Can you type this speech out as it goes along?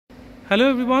Hello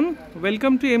everyone,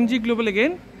 welcome to MG Global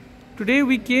again. Today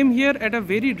we came here at a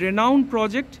very renowned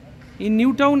project in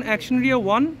Newtown Action Area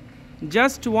 1,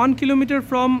 just 1 kilometer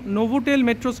from Novotel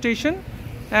metro station,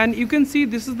 and you can see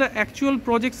this is the actual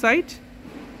project site.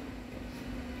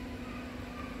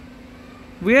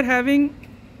 We are having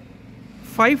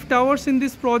 5 towers in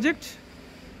this project,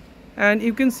 and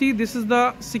you can see this is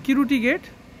the security gate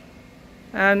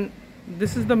and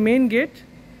this is the main gate.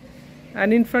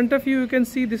 And in front of you can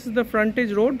see this is the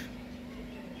frontage road,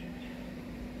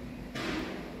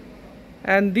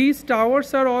 and these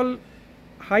towers are all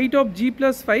height of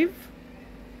G+5.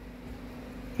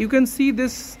 You can see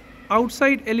this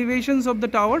outside elevations of the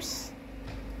towers.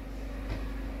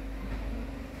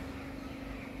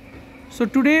 So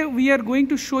today we are going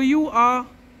to show you a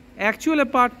actual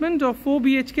apartment of 4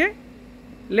 BHK.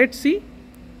 Let's see.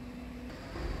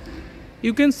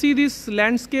 You can see these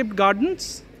landscaped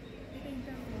gardens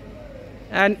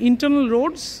and internal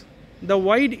roads, the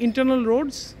wide internal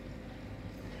roads.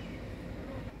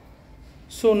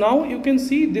 So now you can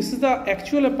see this is the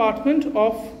actual apartment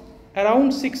of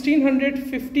around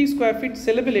 1650 square feet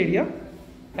sellable area,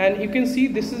 and you can see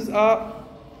this is a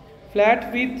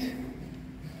flat with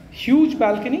huge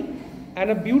balcony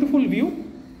and a beautiful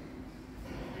view.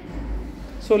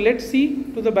 So let's see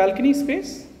to the balcony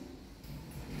space.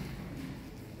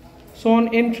 So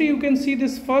on entry you can see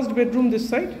this first bedroom this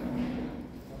side.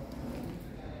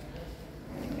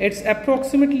 It's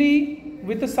approximately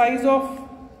with a size of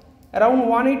around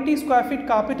 180 square feet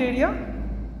carpet area,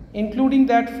 including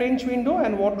that French window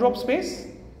and wardrobe space.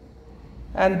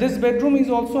 And this bedroom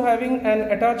is also having an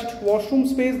attached washroom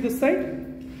space this side.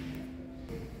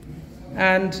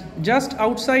 And just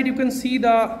outside you can see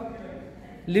the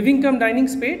living cum dining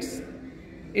space.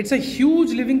 It's a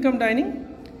huge living cum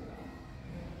dining.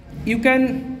 You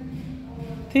can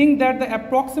think that the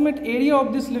approximate area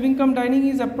of this living cum dining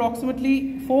is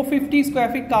approximately 450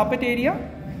 square feet carpet area.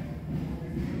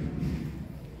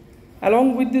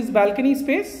 Along with this balcony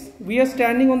space, we are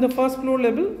standing on the first floor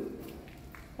level,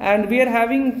 and we are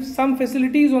having some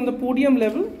facilities on the podium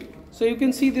level. So you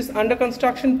can see this under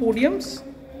construction podiums,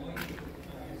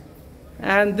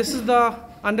 and this is the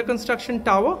under construction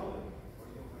tower.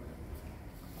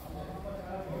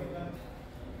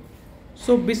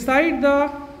 So beside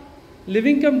the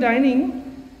living cum dining,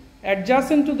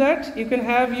 adjacent to that you can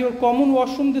have your common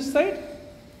washroom this side,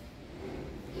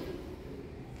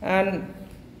 and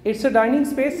it's a dining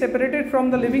space separated from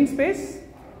the living space,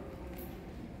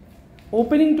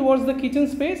 opening towards the kitchen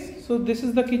space. So this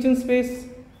is the kitchen space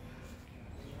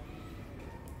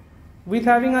with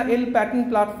having a L pattern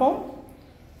platform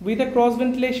with a cross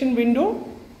ventilation window,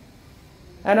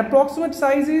 and approximate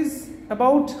size is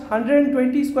about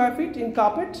 120 square feet in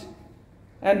carpet.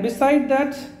 And beside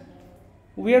that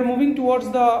we are moving towards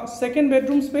the second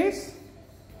bedroom space.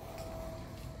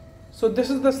 So this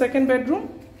is the second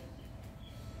bedroom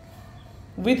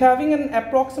with having an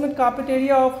approximate carpet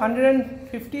area of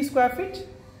 150 square feet.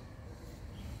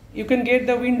 You can get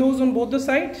the windows on both the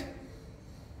sides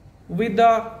with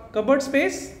the cupboard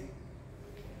space.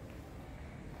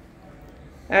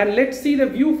 And let's see the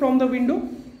view from the window.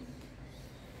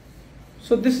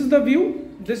 So this is the view.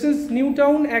 This is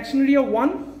Newtown Action Area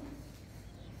 1,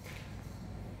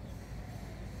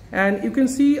 and you can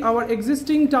see our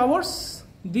existing towers.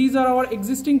 These are our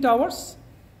existing towers,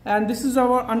 and this is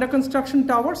our under construction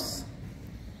towers.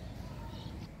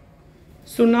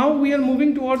 So now we are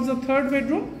moving towards the third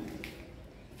bedroom,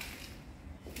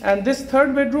 and this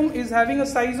third bedroom is having a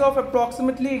size of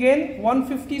approximately again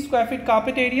 150 square feet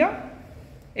carpet area.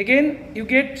 Again you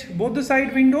get both the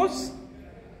side windows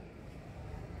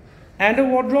and a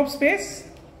wardrobe space,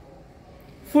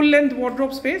 full length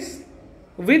wardrobe space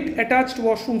with attached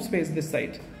washroom space this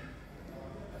side.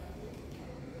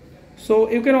 So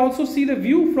you can also see the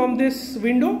view from this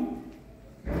window.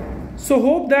 So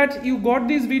hope that you got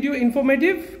this video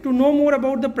informative. To know more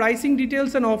about the pricing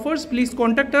details and offers, please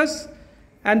contact us,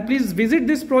 and please visit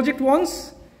this project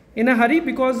once in a hurry,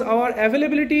 because our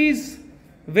availability is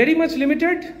very much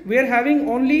limited. We are having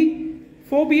only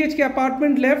 4 BHK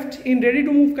apartment left in ready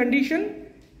to move condition,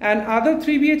 and other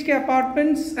 3 BHK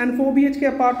apartments and 4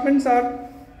 BHK apartments are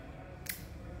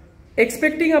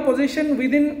expecting a possession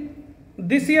within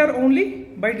this year only,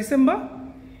 by December.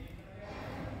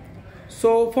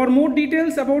 So for more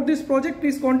details about this project,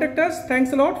 please contact us.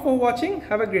 Thanks a lot for watching.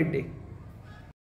 Have a great day.